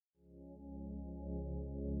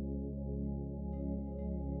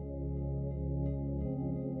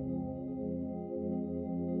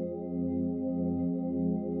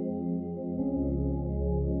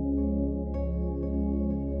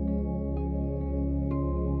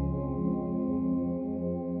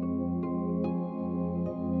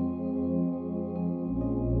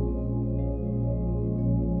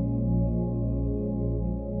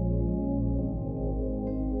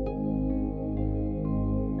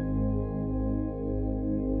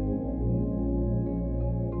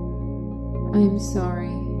I'm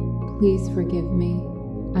sorry. Please forgive me.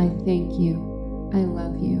 I thank you. I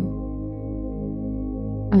love you.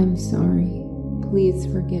 I'm sorry. Please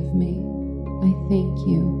forgive me. I thank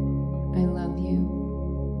you. I love you.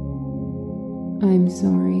 I'm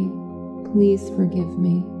sorry. Please forgive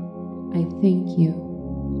me. I thank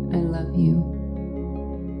you. I love you.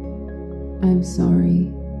 I'm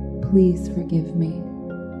sorry. Please forgive me.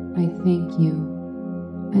 I thank you.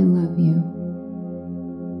 I love you.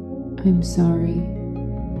 I'm sorry.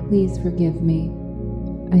 Please forgive me.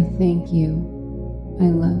 I thank you. I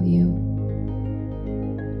love you.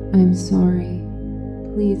 I'm sorry.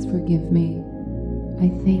 Please forgive me. I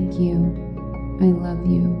thank you. I love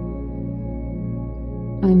you.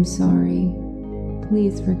 I'm sorry.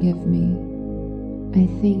 Please forgive me. I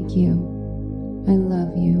thank you. I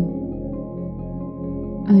love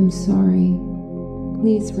you. I'm sorry.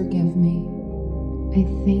 Please forgive me. I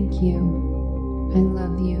thank you. I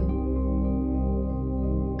love you.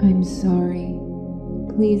 I'm sorry.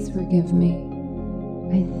 Please forgive me.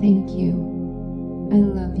 I thank you. I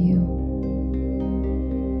love you.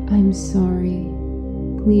 I'm sorry.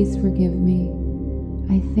 Please forgive me.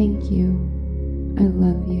 I thank you. I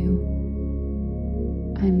love you.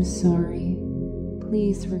 I'm sorry.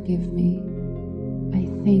 Please forgive me. I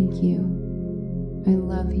thank you. I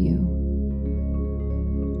love you.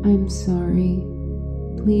 I'm sorry.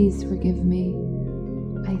 Please forgive me.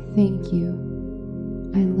 I thank you.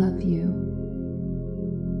 I love you.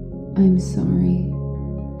 I'm sorry.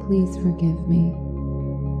 Please forgive me.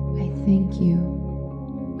 I thank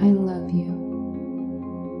you. I love you.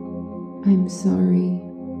 I'm sorry.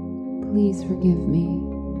 Please forgive me.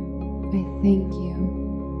 I thank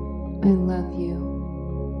you. I love you.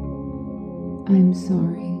 I'm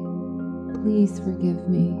sorry. Please forgive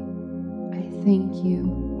me. I thank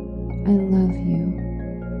you. I love you.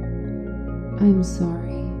 I'm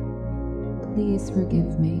sorry. Please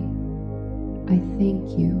forgive me. I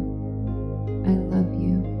thank you. I love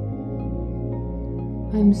you.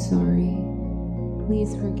 I'm sorry.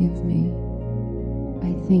 Please forgive me.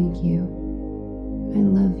 I thank you. I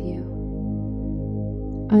love you.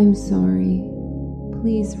 I'm sorry.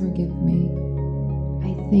 Please forgive me.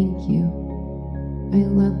 I thank you. I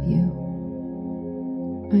love you.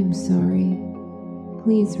 I'm sorry.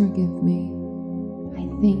 Please forgive me. I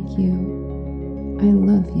thank you. I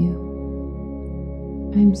love you.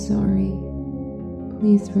 I'm sorry.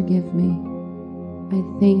 Please forgive me. I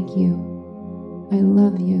thank you. I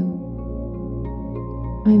love you.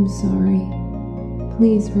 I'm sorry.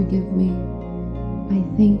 Please forgive me. I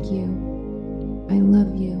thank you. I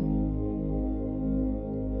love you.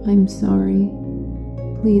 I'm sorry.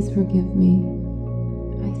 Please forgive me.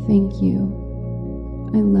 I thank you.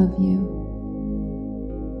 I love you.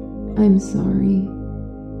 I'm sorry.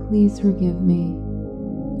 Please forgive me.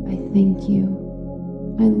 I thank you.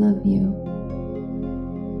 I love you.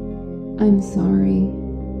 I'm sorry.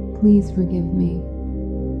 Please forgive me.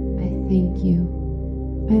 I thank you.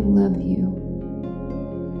 I love you.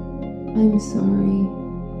 I'm sorry.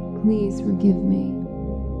 Please forgive me.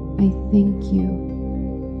 I thank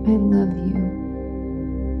you. I love you.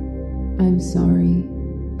 I'm sorry.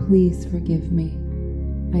 Please forgive me.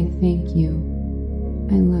 I thank you.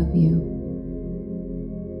 I love you.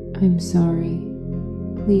 I'm sorry.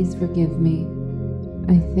 Please forgive me.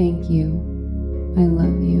 I thank you. I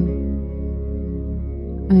love you.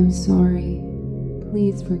 I'm sorry.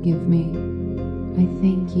 Please forgive me. I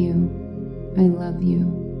thank you. I love you.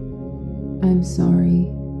 I'm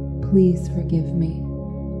sorry. Please forgive me.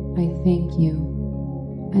 I thank you.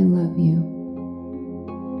 I love you.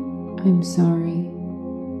 I'm sorry.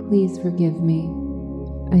 Please forgive me.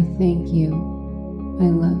 I thank you. I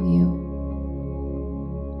love you.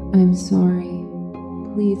 I'm sorry.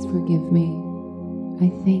 Please forgive me. I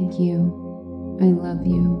thank you. I love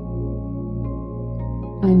you.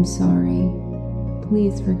 I'm sorry.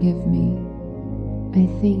 Please forgive me. I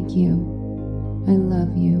thank you. I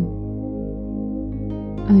love you.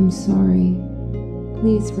 I'm sorry.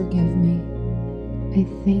 Please forgive me. I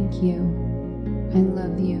thank you. I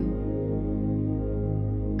love you.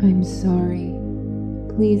 I'm sorry.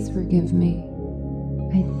 Please forgive me.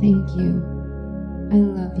 I thank you. I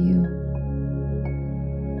love you.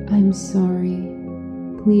 I'm sorry.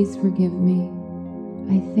 Please forgive me.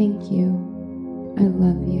 I thank you. I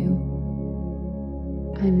love you.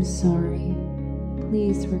 I'm sorry.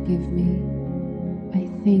 Please forgive me. I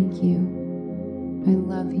thank you. I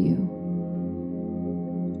love you.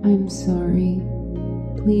 I'm sorry.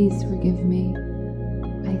 Please forgive me.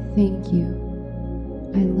 I thank you.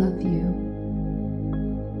 I love you.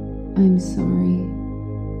 I'm sorry.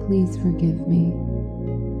 Please forgive me.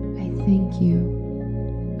 I thank you.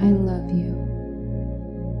 I love you.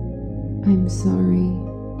 I'm sorry.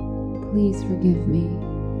 Please forgive me.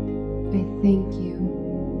 I thank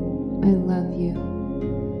you. I love you.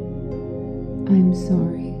 I'm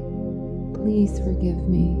sorry. Please forgive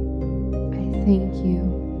me. I thank you.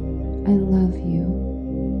 I love you.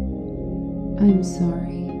 I'm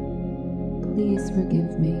sorry. Please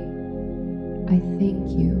forgive me. I thank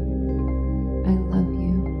you. I love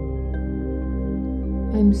you.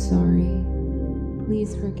 I'm sorry.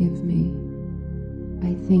 Please forgive me.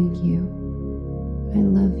 I thank you. I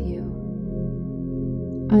love you.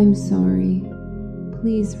 I'm sorry.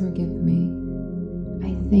 Please forgive me.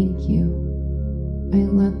 I thank you. I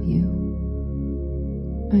love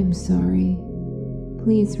you. I'm sorry.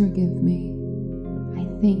 Please forgive me. I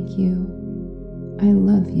thank you. I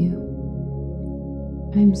love you.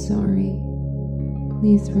 I'm sorry.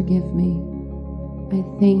 Please forgive me. I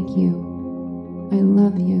thank you. I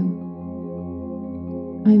love you.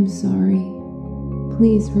 I'm sorry.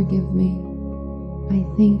 Please forgive me. I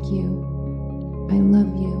thank you. I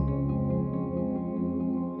love you.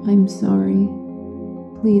 I'm sorry.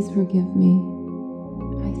 Please forgive me.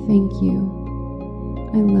 I thank you.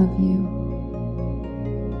 I love you.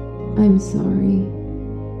 I'm sorry.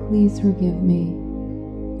 Please forgive me.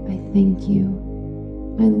 I thank you.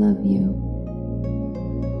 I love you.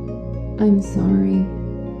 I'm sorry.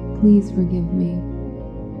 Please forgive me.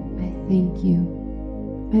 I thank you.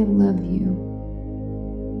 I love you.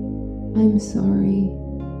 I'm sorry.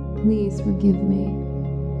 Please forgive me.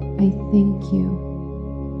 I thank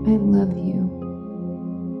you. I love you.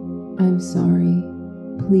 I'm sorry.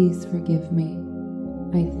 Please forgive me.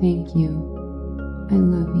 I thank you. I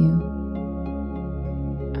love you.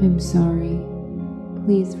 I'm sorry.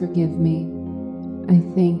 Please forgive me. I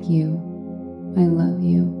thank you. I love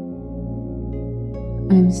you.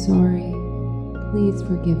 I'm sorry. Please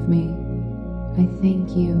forgive me. I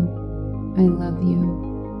thank you. I love you.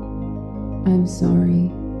 I'm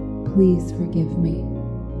sorry. Please forgive me.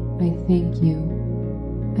 I thank you.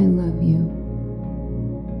 I love you.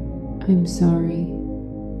 I'm sorry.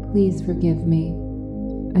 Please forgive me.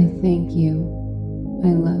 I thank you. I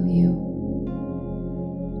love you.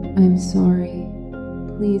 I'm sorry.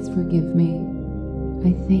 Please forgive me.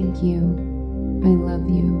 I thank you. I love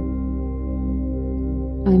you.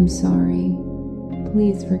 I'm sorry.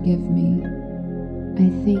 Please forgive me. I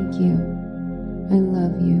thank you. I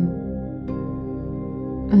love you.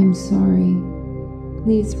 I'm sorry.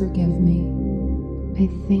 Please forgive me. I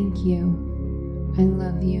thank you. I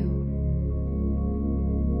love you.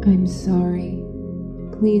 I'm sorry.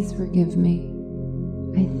 Please forgive me.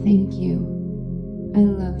 I thank you. I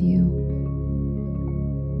love you.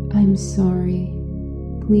 I'm sorry.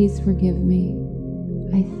 Please forgive me.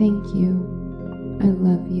 I thank you. I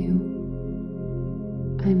love you.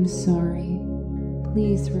 I'm sorry.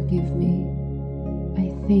 Please forgive me. I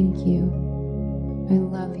thank you. I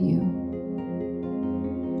love you.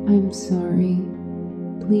 I'm sorry.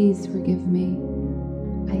 Please forgive me.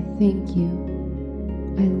 I thank you.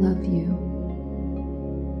 I love you.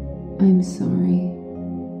 I'm sorry.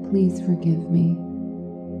 Please forgive me.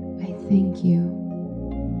 I thank you.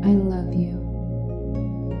 I love you.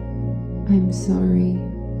 I'm sorry.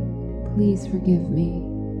 Please forgive me.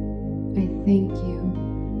 I thank you.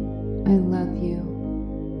 I love you.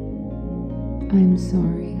 I'm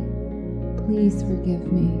sorry. Please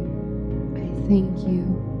forgive me. I thank you.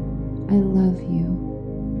 I love you.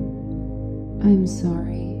 I'm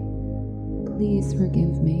sorry. Please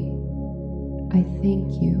forgive me. I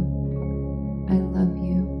thank you. I love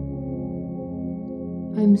you.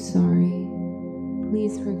 I'm sorry.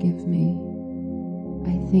 Please forgive me.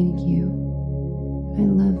 I thank you. I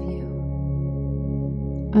love you.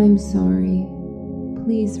 I'm sorry.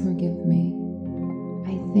 Please forgive me.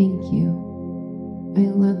 I thank you. I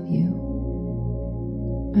love you.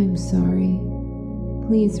 I'm sorry.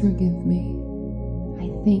 Please forgive me.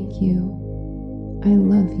 I thank you. I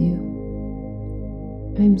love you.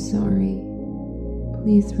 I'm sorry.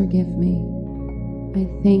 Please forgive me. I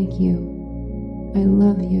thank you. I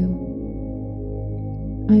love you.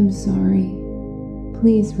 I'm sorry.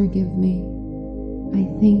 Please forgive me. I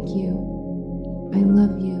thank you. I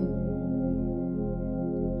love you.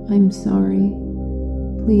 I'm sorry.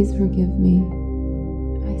 Please forgive me.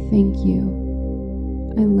 I thank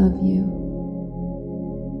you. I love you.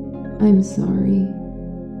 I'm sorry.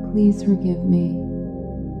 Please forgive me.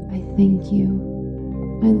 I thank you.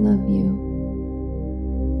 I love you.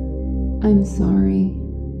 I'm sorry.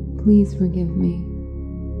 Please forgive me.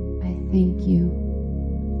 I thank you.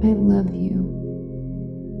 I love you.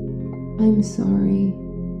 I'm sorry.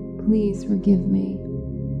 Please forgive me.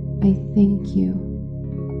 I thank you.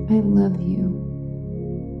 I love you.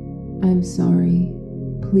 I'm sorry.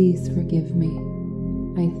 Please forgive me.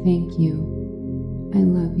 I thank you. I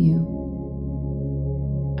love you.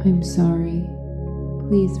 I'm sorry.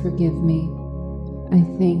 Please forgive me. I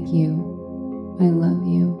thank you. I love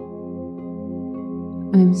you.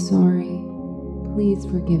 I'm sorry. Please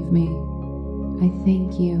forgive me. I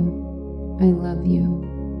thank you. I love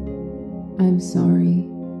you. I'm sorry.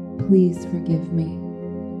 Please forgive me.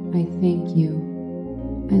 I thank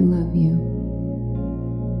you. I love you.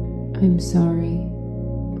 I'm sorry.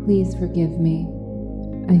 Please forgive me.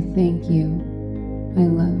 I thank you. I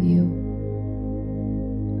love you.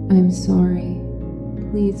 I'm sorry.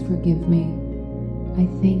 Please forgive me. I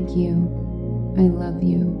thank you. I love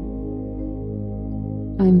you.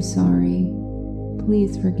 I'm sorry.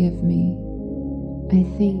 Please forgive me. I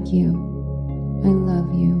thank you. I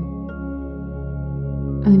love you.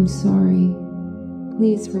 I'm sorry.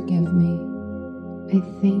 Please forgive me. I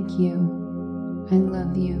thank you. I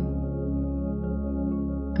love you.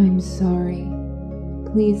 I'm sorry.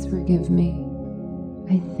 Please forgive me.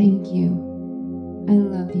 I thank you. I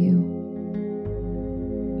love you.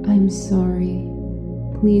 I'm sorry.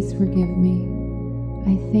 Please forgive me.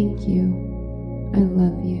 I thank you. I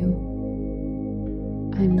love you.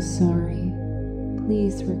 I'm sorry.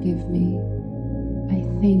 Please forgive me. I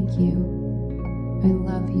thank you. I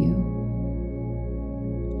love you.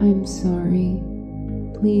 I'm sorry.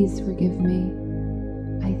 Please forgive me.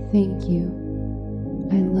 I thank you.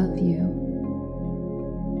 I love you.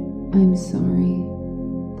 I'm sorry.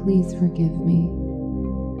 Please forgive me.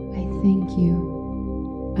 I thank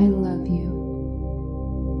you. I love you.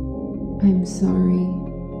 I'm sorry.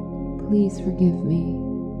 Please forgive me.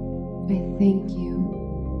 I thank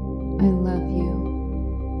you. I love you.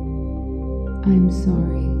 I'm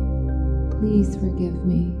sorry. Please forgive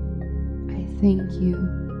me. I thank you.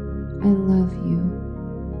 I love you.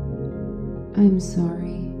 I'm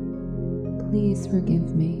sorry. Please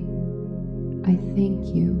forgive me. I thank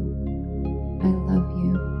you. I love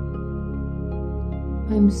you.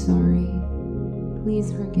 I'm sorry.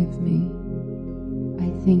 Please forgive me. I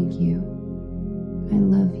thank you. I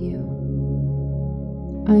love you.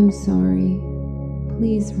 I'm sorry.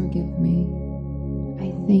 Please forgive me.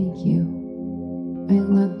 I thank you. I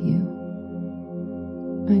love you.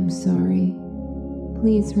 I'm sorry.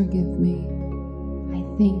 Please forgive me.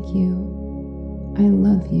 I thank you. I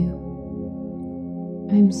love you.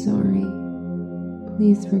 I'm sorry.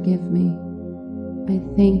 Please forgive me. I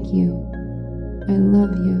thank you. I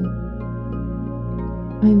love you.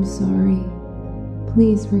 I'm sorry.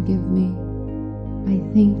 Please forgive me. I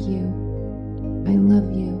thank you. I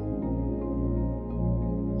love you.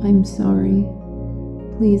 I'm sorry.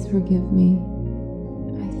 Please forgive me.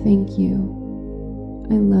 I thank you.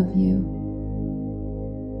 I love you.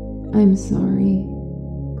 I'm sorry.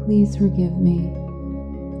 Please forgive me.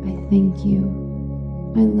 I thank you.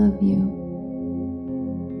 I love you.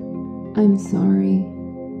 I'm sorry.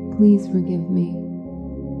 Please forgive me.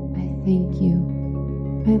 I thank you.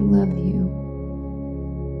 I love you.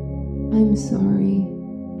 I'm sorry.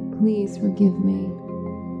 Please forgive me.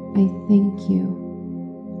 I thank you.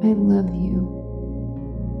 I love you.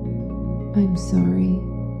 I'm sorry.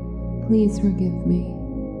 Please forgive me.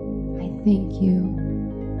 I thank you.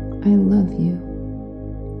 I love you.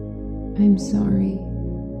 I'm sorry.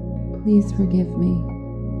 Please forgive me.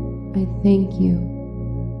 I thank you.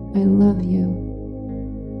 I love you.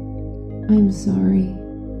 I'm sorry.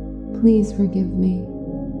 Please forgive me.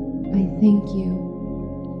 I thank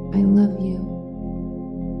you. I love you.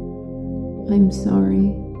 I'm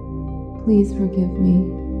sorry. Please forgive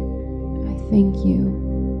me. I thank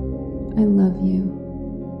you. I love you.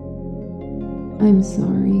 I'm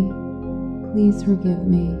sorry. Please forgive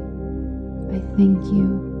me. I thank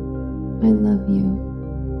you. I love you.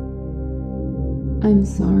 I'm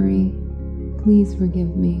sorry. Please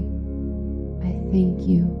forgive me. I thank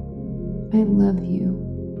you. I love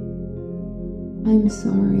you. I'm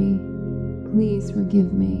sorry. Please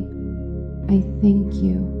forgive me. I thank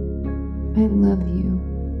you. I love you.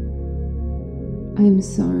 I'm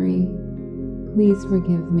sorry. Please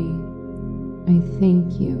forgive me. I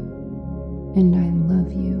thank you. And I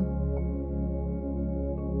love you.